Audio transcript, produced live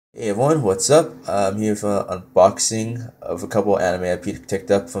Hey everyone, what's up? I'm here for an unboxing of a couple anime I picked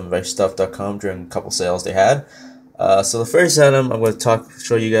up from RightStuf.com during a couple sales they had. So the first item I'm going to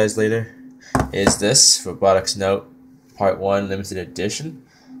show you guys later is this Robotics Note Part 1 Limited Edition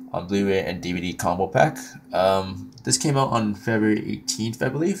on Blu-ray and DVD combo pack. This came out on February 18th, I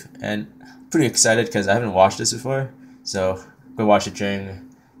believe, and I'm pretty excited because I haven't watched this before, so I'm going to watch it during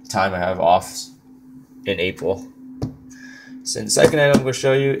the time I have off in April. So the second item I'm going to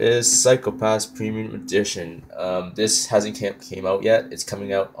show you is Psycho Pass Premium Edition. This hasn't came out yet. It's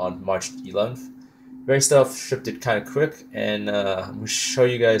coming out on March 11th. RightStuf shipped it kind of quick, and I'm going to show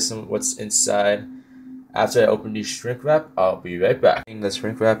you guys what's inside. After I open the shrink wrap, I'll be right back. The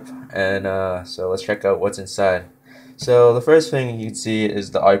shrink wrap, and so let's check out what's inside. So the first thing you can see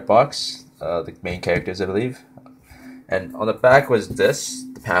is the art box, the main characters I believe. And on the back was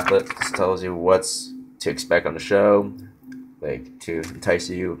the pamphlet. This tells you what's to expect on the show, like to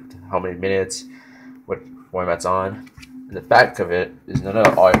entice you, how many minutes, what format's on. And the back of it is another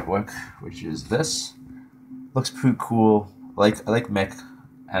artwork, which is this. Looks pretty cool. I like mech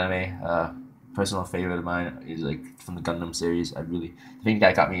anime. Personal favorite of mine is like from the Gundam series. The thing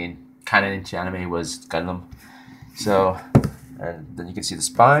that got me kind of into anime was Gundam. So, and then you can see the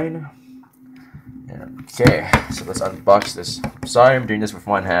spine. Okay, so let's unbox this. Sorry, I'm doing this with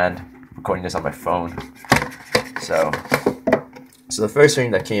one hand, recording this on my phone. So the first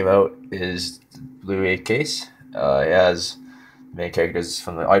thing that came out is the Blu-ray case. It has the main characters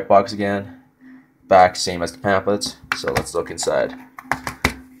from the art box again. Back, same as the pamphlets. So let's look inside.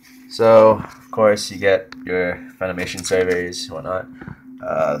 So, of course, you get your Funimation surveys and whatnot.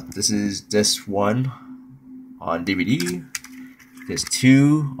 This is disc 1 on DVD. Disc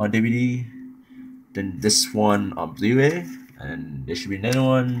 2 on DVD. Then this one on Blu-ray. And there should be another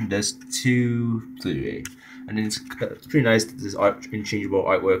one, disc 2 Blu-ray. And then it's pretty nice that this interchangeable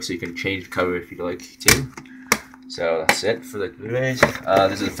artwork, so you can change the cover if you'd like to. So that's it for the Blu-rays.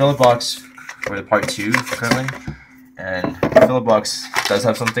 There's a filler box for the part 2 currently, and the filler box does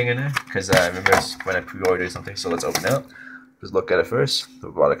have something in it because I remember when I pre-ordered something. So let's open it up. Just look at it first. The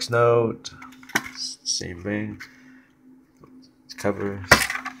Robotics Note, same thing. It's cover.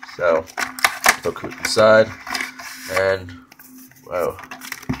 So look inside, and wow,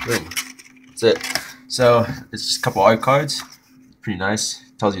 boom. That's it. So it's just a couple art cards, pretty nice.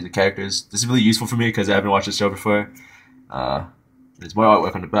 Tells you the characters. This is really useful for me because I haven't watched the show before. There's more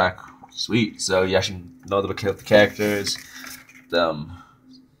artwork on the back. Sweet. So you actually know the characters,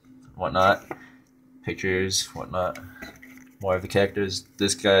 whatnot, pictures, whatnot. More of the characters.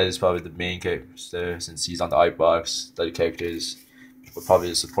 This guy is probably the main character since he's on the art box. The other characters were probably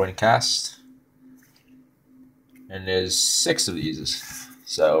the supporting cast. And there's 6 of these.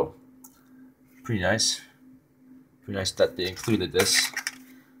 So pretty nice. Pretty nice that they included this.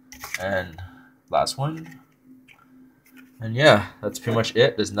 And last one. And yeah, that's pretty much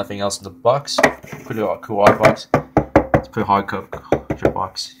it. There's nothing else in the box. Pretty cool art box. It's pretty hard cover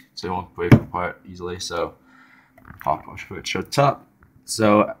box, so it won't break apart easily. So I'll put it to the top.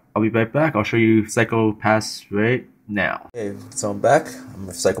 So I'll be right back. I'll show you Psycho Pass right now. Okay, so I'm back. I'm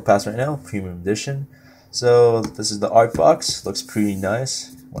with Psycho Pass right now, Premium Edition. So this is the art box. Looks pretty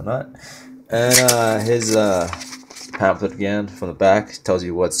nice, whatnot. And his pamphlet again from the back tells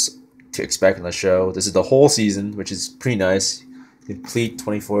you what's to expect in the show. This is the whole season, which is pretty nice. Complete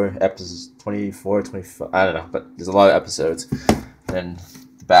 24 episodes, 24, 25, I don't know, but there's a lot of episodes. And then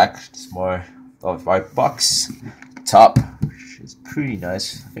the back, just more of art box. Top, which is pretty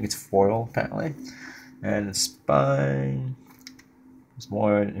nice. I think it's foil apparently. And the spine, there's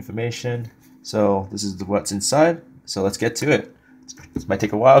more information. So this is what's inside. So let's get to it. This might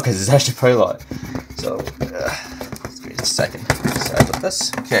take a while because it's actually pretty a lot. So let's give me a second. Sorry about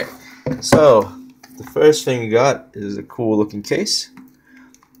this. Okay. So the first thing you got is a cool looking case.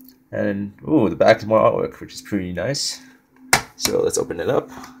 And ooh, the back is more artwork, which is pretty nice. So let's open it up.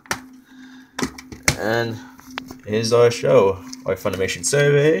 And here's our show. Our Funimation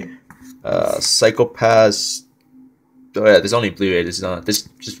survey. Psycho Pass. Oh yeah, there's only Blu-ray. This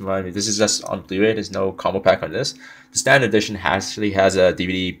just reminded me. This is just on Blu-ray. There's no combo pack on this. The standard edition actually has a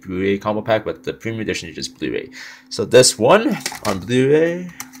DVD Blu-ray combo pack, but the premium edition is just Blu-ray. So this one on Blu-ray.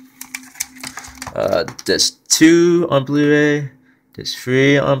 This 2 on Blu-ray. This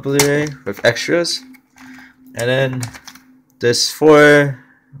 3 on Blu-ray with extras, and then this 4,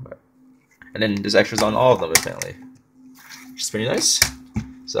 and then there's extras on all of them apparently, which is pretty nice.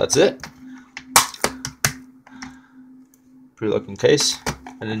 So that's it. Pretty looking case.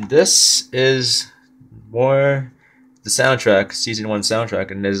 And then this is more the soundtrack, season 1 soundtrack,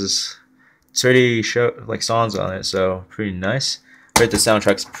 and there's 30 songs on it, so pretty nice. heard the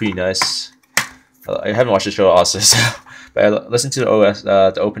soundtrack's pretty nice. I haven't watched the show also, so but I listened to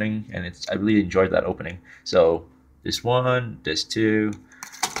the opening, and I really enjoyed that opening. So this one, this two.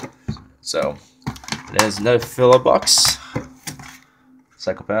 So there's another filler box.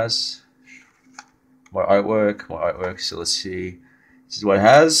 Psychopaths. More artwork, more artwork. So let's see. This is what it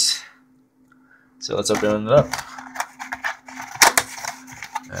has. So let's open it up.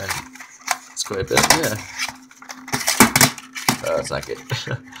 And let's go ahead, yeah. Oh, that's not good.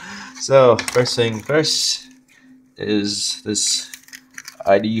 So first thing first is this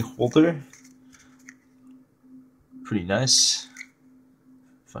ID holder. Pretty nice.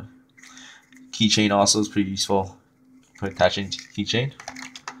 Fun. Keychain also is pretty useful for attaching keychain.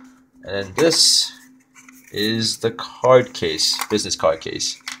 And then this is the card case, business card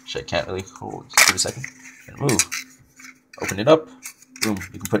case, which I can't really hold. Just give it a second and move. Open it up. Boom.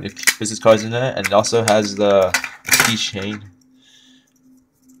 You can put your business cards in there, and it also has the keychain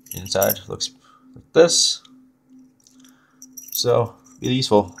inside. Looks like this. So really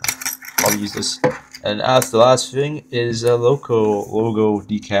useful. I'll use this. And as the last thing is a logo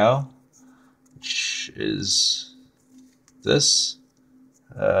decal, which is this,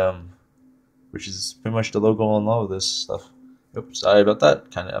 which is pretty much the logo on all of this stuff. Oops, sorry about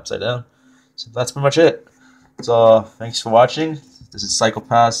that. Kind of upside down. So that's pretty much it. So thanks for watching. This is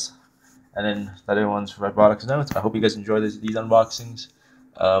Psychopaths, and then the other one's Robotics notes. I hope you guys enjoy these unboxings.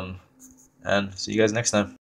 And see you guys next time.